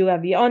tomatoes. You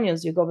have the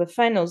onions, you got the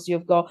fennels,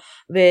 you've got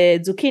the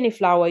zucchini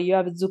flower, you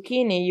have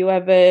zucchini, you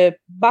have a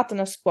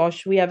butternut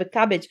squash, we have a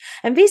cabbage.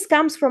 And this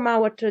comes from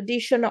our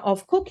tradition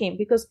of cooking,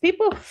 because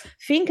people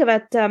think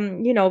that,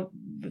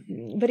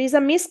 there is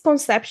a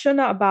misconception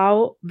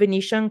about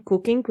Venetian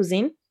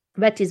cuisine,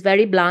 that is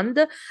very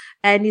bland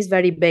and is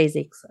very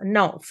basic.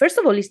 No, first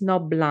of all, it's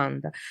not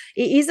bland.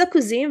 It is a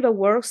cuisine that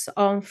works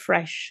on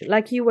fresh.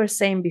 Like you were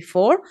saying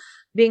before,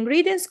 the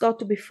ingredients got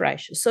to be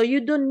fresh. So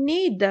you don't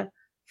need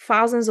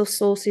thousands of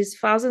sauces,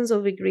 thousands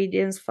of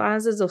ingredients,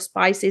 thousands of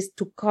spices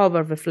to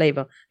cover the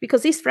flavor,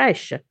 because it's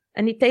fresh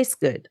and it tastes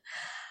good.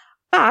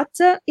 But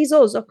it's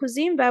also a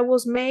cuisine that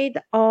was made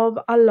of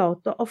a lot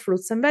of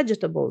fruits and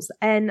vegetables.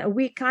 And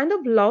we kind of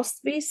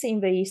lost this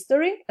in the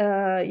history,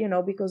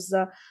 because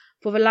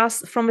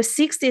from the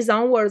 60s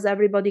onwards,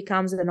 everybody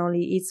comes and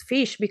only eats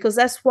fish, because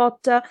that's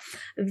what the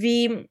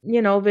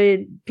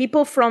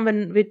people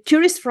the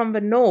tourists from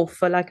the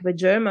north, like the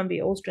German,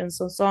 the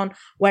Austrians, and so on,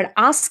 were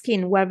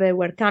asking where they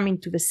were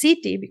coming to the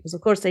city, because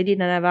of course they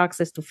didn't have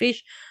access to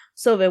fish.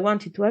 So they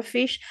wanted to have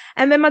fish.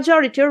 And the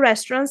majority of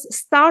restaurants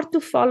start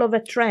to follow the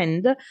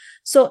trend.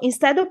 So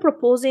instead of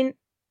proposing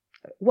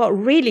what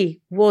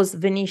really was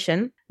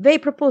Venetian, they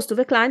proposed to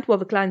the client what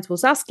the client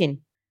was asking.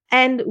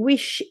 And we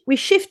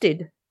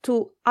shifted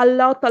to a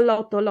lot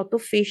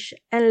of fish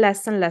and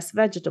less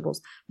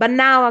vegetables. But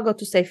now I got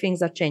to say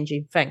things are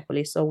changing,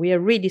 thankfully. So we are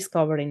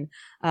rediscovering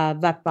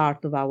that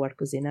part of our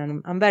cuisine,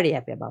 and I'm very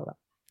happy about that.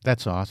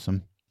 That's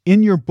awesome.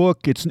 In your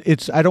book,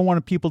 it's. I don't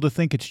want people to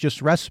think it's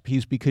just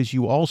recipes, because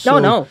you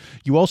also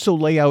you also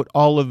lay out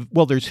all of,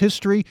 well, there's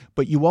history,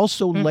 but you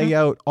also lay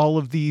out all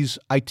of these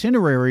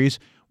itineraries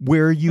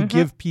where you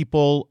give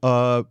people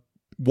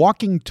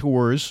walking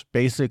tours,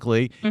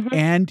 basically,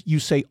 and you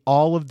say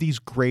all of these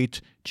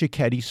great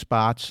Cicchetti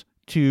spots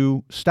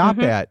to stop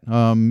at,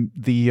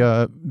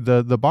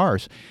 the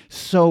bars.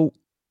 So,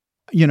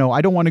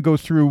 I don't want to go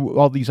through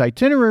all these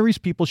itineraries.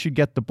 People should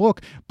get the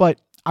book, but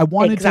I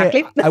wanted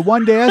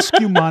to ask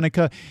you,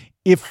 Monica,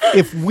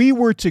 if we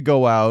were to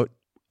go out,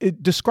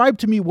 describe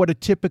to me what a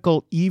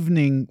typical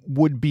evening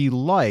would be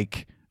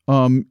like,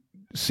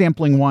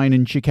 sampling wine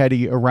and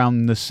Cicchetti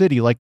around the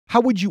city. Like, how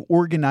would you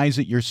organize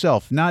it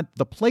yourself? Not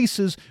the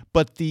places,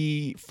 but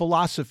the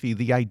philosophy,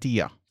 the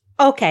idea.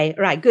 Okay,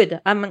 right, good.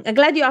 I'm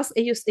glad you asked.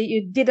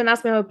 You didn't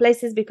ask me about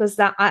places, because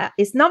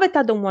it's not that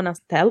I don't want to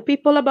tell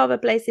people about the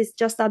places.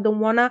 Just I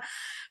don't want to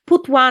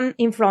put one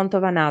in front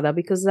of another,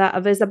 because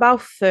there's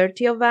about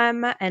 30 of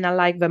them, and I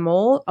like them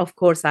all. Of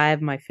course, I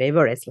have my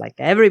favorites, like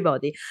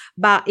everybody,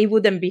 but it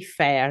wouldn't be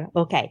fair.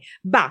 Okay,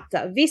 but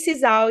this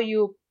is how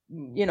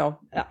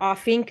I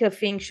think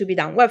things should be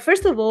done. Well,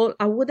 first of all,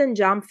 I wouldn't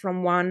jump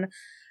from one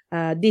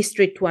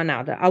district to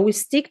another. I will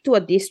stick to a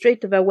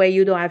district where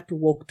you don't have to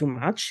walk too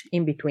much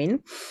in between.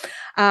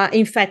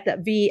 In fact,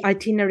 the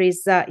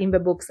itineraries in the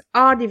books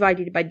are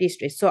divided by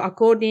districts. So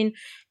according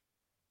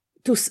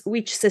to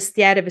which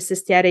sestiere, the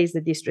sestiere is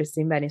the districts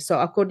in Venice. So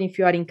according if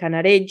you are in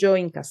Canareggio,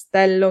 in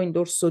Castello, in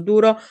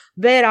Dorsoduro,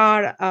 there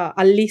are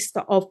a list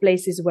of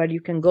places where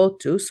you can go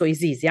to, so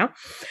it's easier.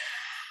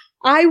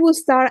 I will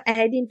start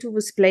adding to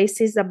those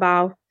places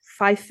about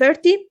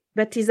 5:30.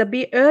 That is a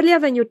bit earlier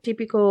than your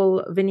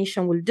typical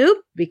Venetian will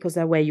do, because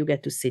that way you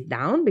get to sit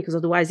down. Because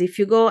otherwise, if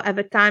you go at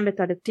the time that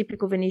a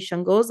typical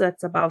Venetian goes,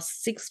 that's about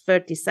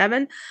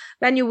 6:37,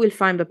 then you will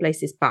find the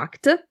place is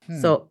packed.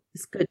 So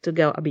it's good to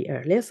go a bit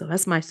earlier. So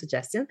that's my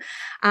suggestion.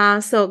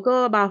 So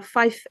go about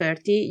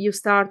 5:30. You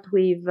start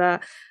with,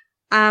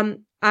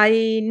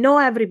 I know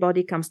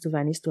everybody comes to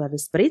Venice to have a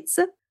spritz,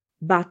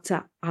 but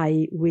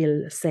I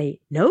will say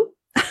no.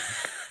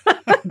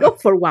 Go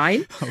for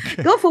wine.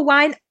 Okay. Go for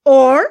wine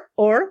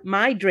or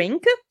my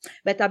drink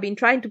that I've been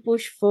trying to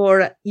push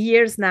for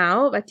years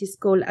now, that is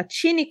called a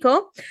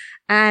cinico,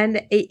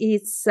 and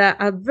it's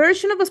a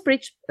version of a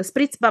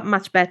spritz, but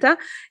much better.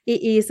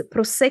 It is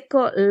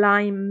prosecco,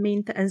 lime,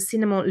 mint, and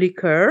cinnamon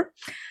liqueur.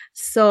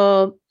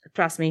 So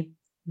trust me,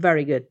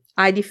 very good.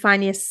 I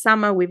define it as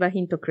summer with a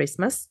hint of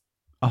Christmas.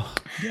 Oh,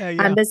 yeah.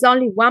 And there's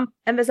only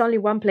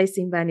one place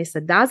in Venice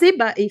that does it.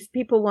 But if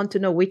people want to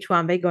know which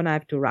one, they're gonna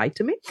have to write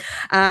to me,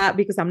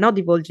 because I'm not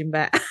divulging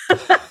that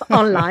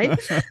online.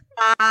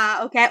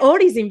 Okay, or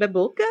is in the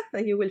book.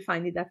 You will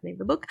find it definitely in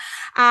the book.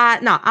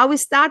 No, I will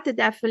start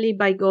definitely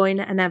by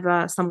going and have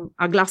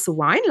a glass of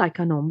wine, like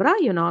an ombra,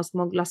 a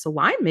small glass of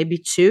wine, maybe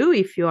two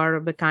if you are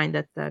the kind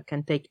that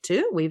can take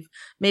two, with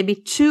maybe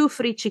 2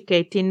 free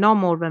Cicchetti, no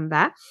more than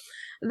that.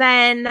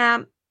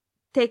 Then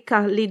take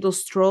a little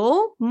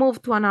stroll,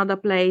 move to another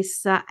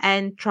place,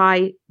 and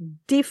try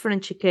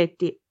different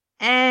Cicchetti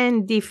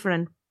and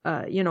different,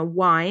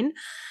 wine,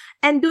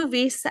 and do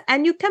this.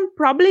 And you can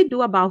probably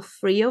do about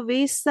 3 of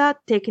these,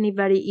 taking it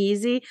very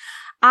easy.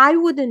 I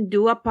wouldn't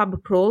do a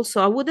pub crawl,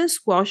 so I wouldn't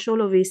squash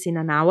all of this in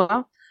an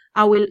hour.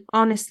 I will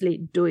honestly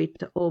do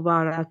it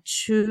over a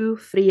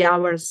 2-3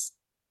 hours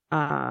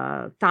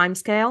time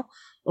scale.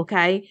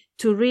 Okay,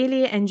 to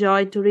really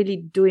enjoy, to really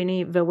doing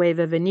it the way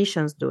the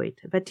Venetians do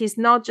it. But it's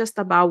not just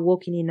about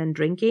walking in and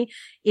drinking.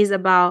 It's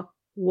about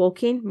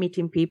walking,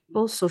 meeting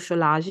people,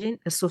 socializing,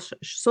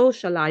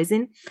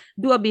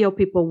 do a bit of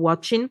people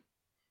watching,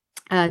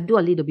 do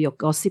a little bit of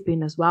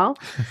gossiping as well.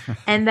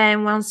 And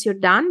then once you're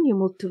done, you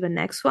move to the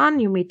next one.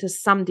 You meet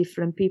some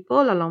different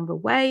people along the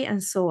way,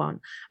 and so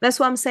on. That's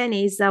what I'm saying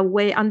is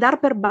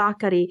andar per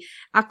Bacari,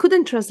 I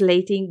couldn't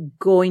translate it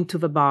going to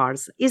the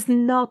bars. It's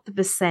not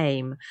the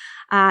same.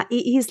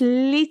 It is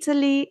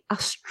literally a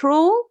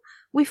stroll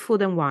with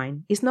food and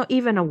wine. It's not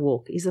even a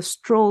walk. It's a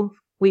stroll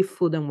with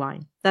food and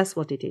wine. That's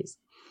what it is.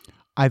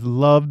 I've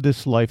loved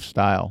this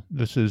lifestyle.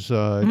 This is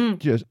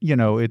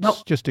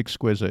it's just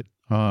exquisite.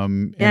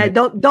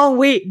 Don't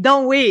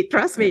we?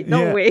 Trust me,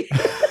 don't we?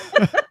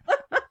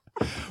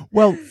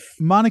 Well,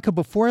 Monica,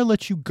 before I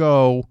let you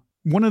go,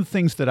 one of the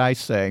things that I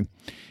say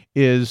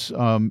is,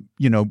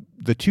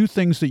 the 2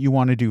 things that you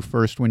want to do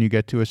first when you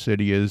get to a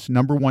city is,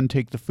 number 1,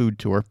 take the food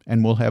tour,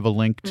 and we'll have a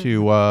link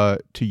to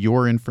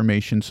your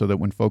information so that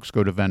when folks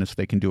go to Venice,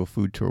 they can do a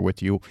food tour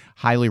with you.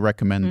 Highly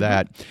recommend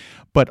that.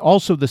 But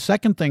also the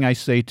second thing I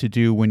say to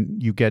do when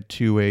you get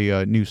to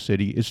a new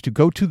city is to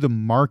go to the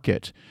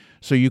market,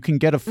 so you can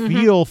get a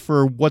feel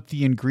for what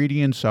the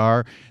ingredients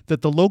are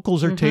that the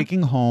locals are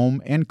taking home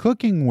and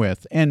cooking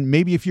with. And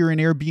maybe if you're in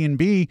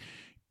Airbnb,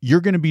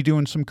 you're going to be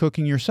doing some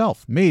cooking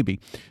yourself, maybe.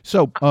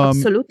 So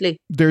absolutely.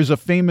 There's a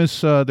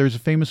famous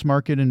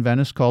market in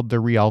Venice called the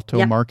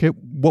Rialto Market.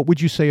 What would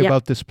you say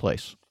about this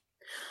place?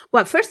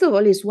 Well, first of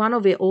all, it's one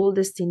of the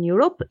oldest in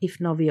Europe, if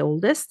not the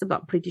oldest,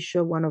 but pretty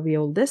sure one of the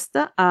oldest.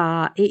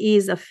 It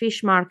is a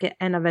fish market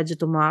and a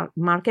vegetable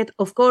market.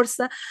 Of course,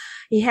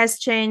 it has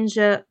changed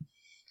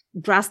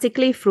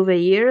drastically through the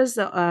years.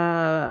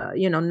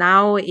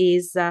 Now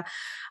is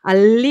a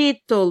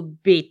little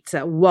bit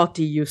what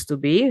it used to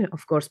be,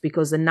 of course,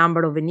 because the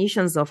number of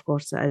Venetians, of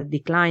course,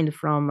 declined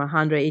from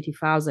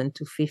 180,000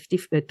 to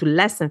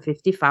less than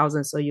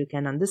 50,000. So you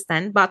can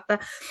understand. But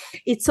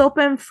it's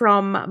open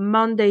from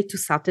Monday to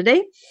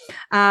Saturday.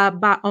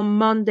 But on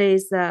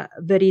Mondays, there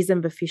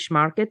isn't the fish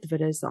market.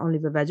 There is only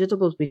the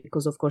vegetables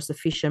because, of course, the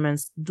fishermen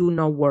do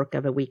not work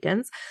at the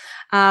weekends.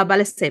 But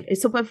let's say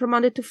it's open from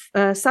Monday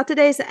to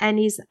Saturdays, and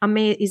is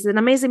an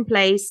amazing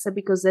place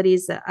because there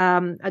is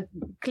a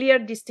clear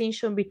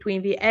distinction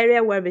between the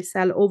area where they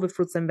sell all the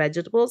fruits and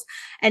vegetables,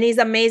 and it's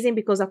amazing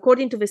because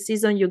according to the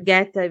season you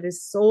get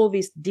all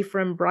these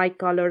different bright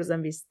colors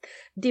and these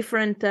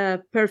different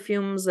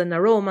perfumes and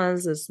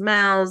aromas and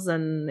smells,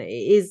 and it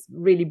is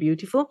really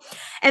beautiful.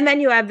 And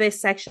then you have a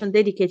section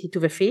dedicated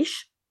to the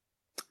fish.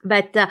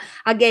 But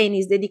again,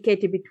 is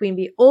dedicated between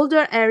the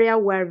older area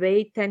where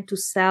they tend to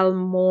sell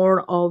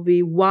more of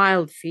the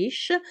wild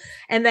fish,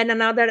 and then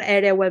another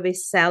area where they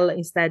sell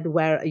instead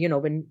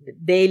the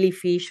daily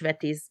fish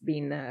that is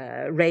being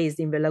raised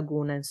in the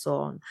lagoon and so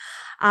on.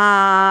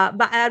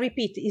 But I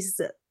repeat,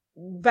 is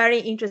very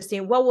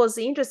interesting. What was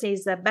interesting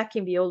is that back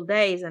in the old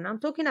days, and I'm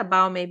talking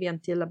about maybe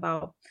until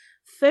about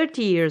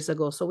 30 years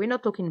ago, so we're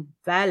not talking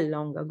that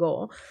long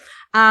ago,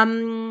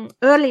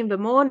 early in the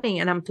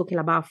morning, and I'm talking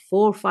about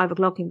 4 or 5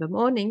 o'clock in the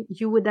morning,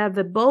 you would have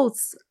the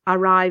boats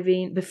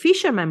arriving, the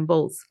fishermen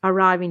boats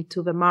arriving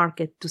to the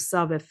market to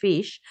sell the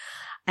fish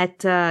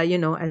at,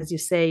 as you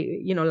say,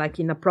 like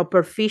in a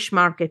proper fish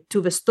market,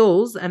 to the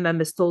stalls, and then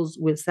the stalls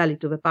will sell it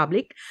to the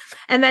public.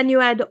 And then you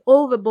had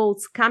all the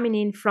boats coming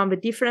in from the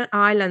different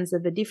islands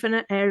and the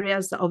different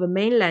areas of the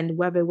mainland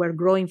where they were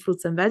growing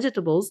fruits and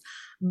vegetables,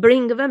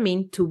 bring them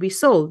in to be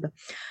sold.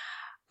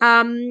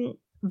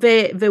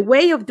 The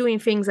way of doing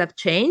things have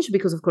changed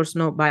because, of course,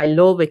 by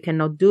law, they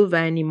cannot do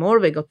that anymore.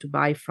 They got to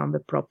buy from the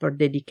proper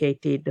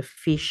dedicated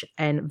fish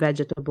and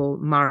vegetable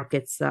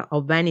markets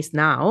of Venice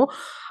now.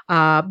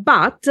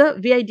 But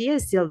the idea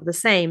is still the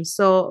same.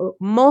 So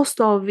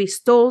most of the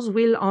stores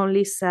will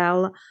only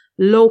sell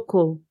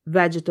local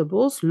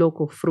vegetables,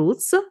 local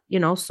fruits,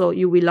 so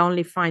you will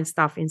only find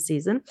stuff in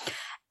season.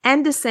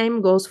 And the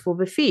same goes for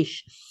the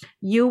fish.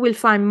 You will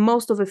find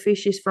most of the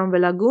fishes from the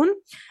lagoon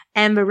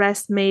and the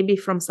rest maybe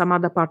from some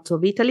other parts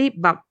of Italy,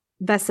 but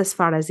that's as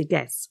far as it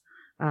gets.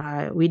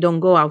 We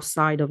don't go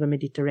outside of the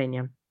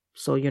Mediterranean,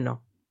 so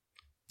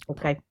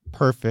Okay.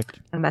 Perfect.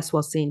 And that's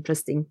what's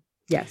interesting.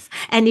 Yes.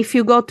 And if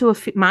you go to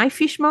my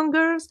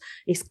fishmongers,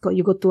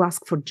 you go to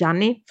ask for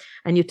Gianni,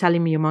 and you tell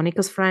him you're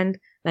Monica's friend,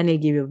 then he'll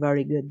give you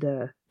very good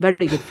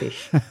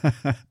fish.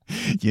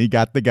 You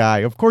got the guy.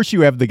 Of course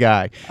you have the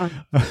guy.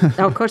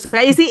 Of course. If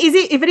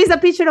there is a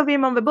picture of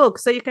him on the book,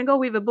 so you can go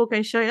with the book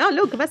and show him, oh,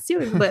 look, that's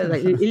you.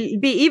 But he'll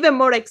be even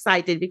more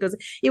excited because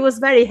he was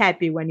very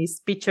happy when his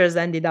pictures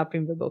ended up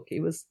in the book. He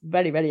was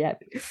very, very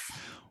happy.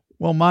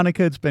 Well,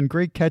 Monica, it's been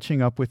great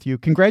catching up with you.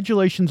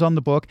 Congratulations on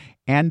the book,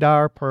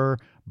 Andar per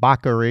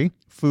Bacari,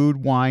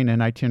 Food, Wine,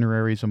 and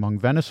Itineraries Among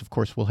Venice. Of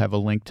course, we'll have a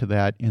link to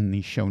that in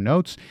the show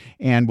notes,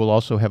 and we'll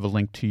also have a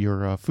link to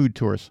your food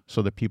tours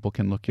so that people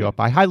can look you up.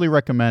 I highly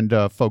recommend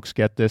folks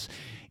get this.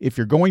 If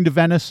you're going to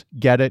Venice,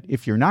 get it.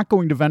 If you're not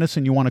going to Venice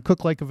and you want to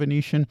cook like a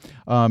Venetian,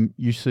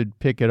 you should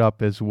pick it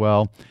up as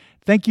well.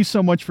 Thank you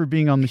so much for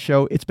being on the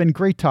show. It's been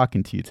great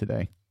talking to you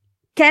today.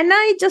 Can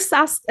I just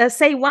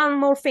say one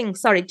more thing?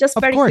 Sorry, just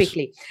very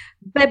quickly.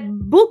 The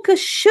book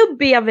should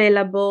be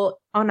available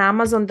on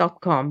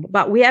Amazon.com,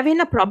 but we're having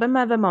a problem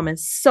at the moment.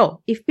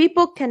 So if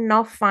people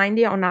cannot find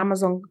it on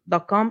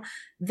Amazon.com,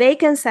 they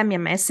can send me a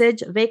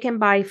message. They can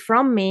buy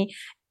from me,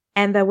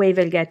 and that way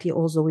they'll get it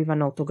also with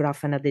an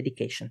autograph and a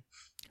dedication.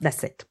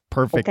 That's it.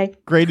 Perfect. Okay?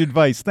 Great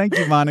advice. Thank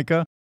you,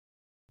 Monica.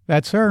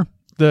 That's her,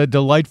 the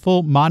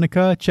delightful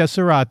Monica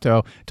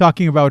Cesarato,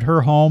 talking about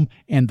her home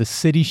and the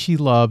city she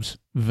loves,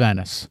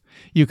 Venice.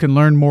 You can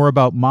learn more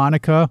about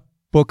Monica,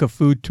 book a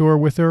food tour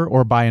with her,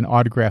 or buy an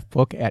autographed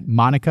book at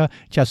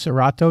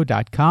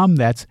monicacesarato.com.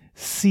 That's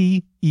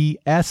Cesarato.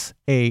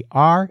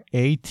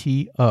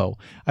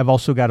 I've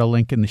also got a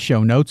link in the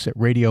show notes at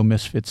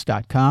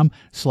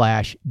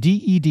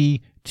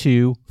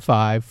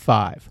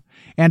radiomisfits.com/DED255.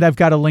 And I've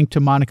got a link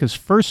to Monica's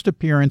first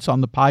appearance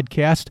on the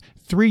podcast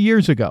 3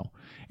 years ago.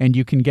 And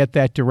you can get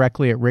that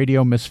directly at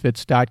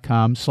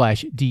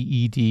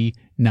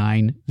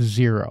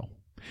radiomisfits.com/DED90.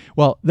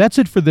 Well, that's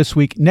it for this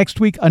week. Next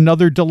week,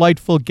 another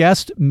delightful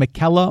guest,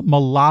 Michela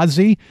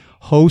Malazzi,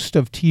 host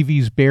of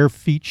TV's Bare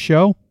Feet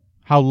Show.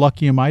 How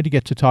lucky am I to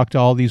get to talk to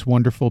all these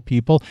wonderful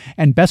people?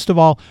 And best of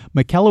all,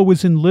 Michela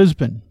was in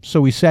Lisbon, so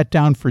we sat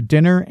down for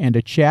dinner and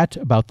a chat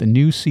about the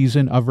new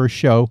season of her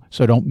show,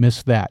 so don't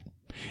miss that.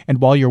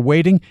 And while you're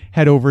waiting,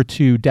 head over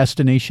to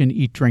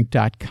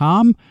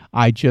destinationeatdrink.com.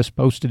 I just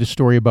posted a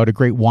story about a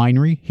great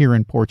winery here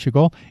in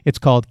Portugal. It's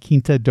called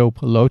Quinta do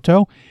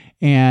Piloto,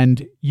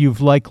 and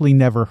you've likely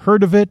never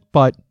heard of it,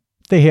 but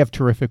they have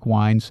terrific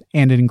wines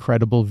and an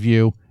incredible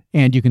view,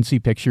 and you can see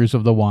pictures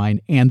of the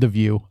wine and the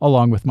view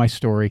along with my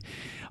story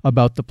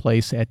about the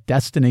place at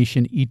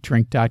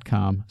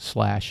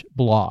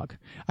destinationeatdrink.com/blog.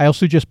 I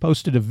also just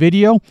posted a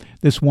video.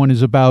 This one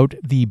is about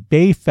the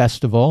Bay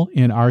Festival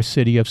in our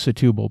city of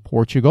Setúbal,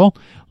 Portugal.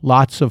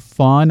 Lots of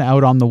fun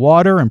out on the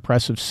water,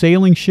 impressive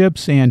sailing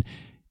ships, and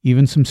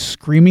even some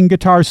screaming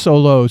guitar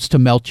solos to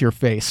melt your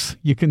face.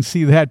 You can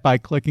see that by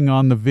clicking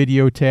on the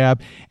video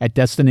tab at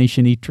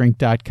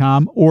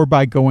destinationeatdrink.com or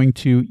by going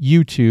to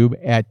YouTube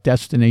at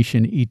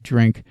Destination Eat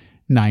Drink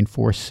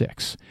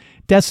 946.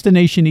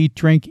 Destination Eat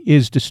Drink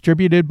is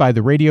distributed by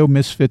the Radio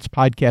Misfits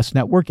Podcast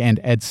Network and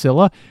Ed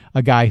Silla,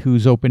 a guy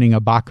who's opening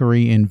a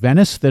Bacari in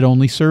Venice that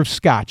only serves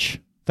scotch.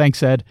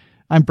 Thanks, Ed.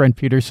 I'm Brent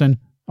Peterson.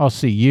 I'll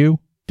see you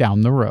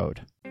down the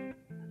road.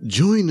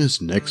 Join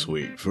us next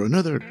week for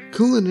another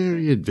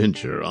culinary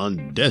adventure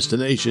on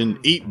Destination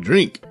Eat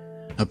Drink,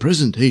 a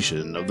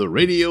presentation of the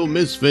Radio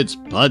Misfits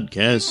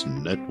Podcast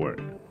Network.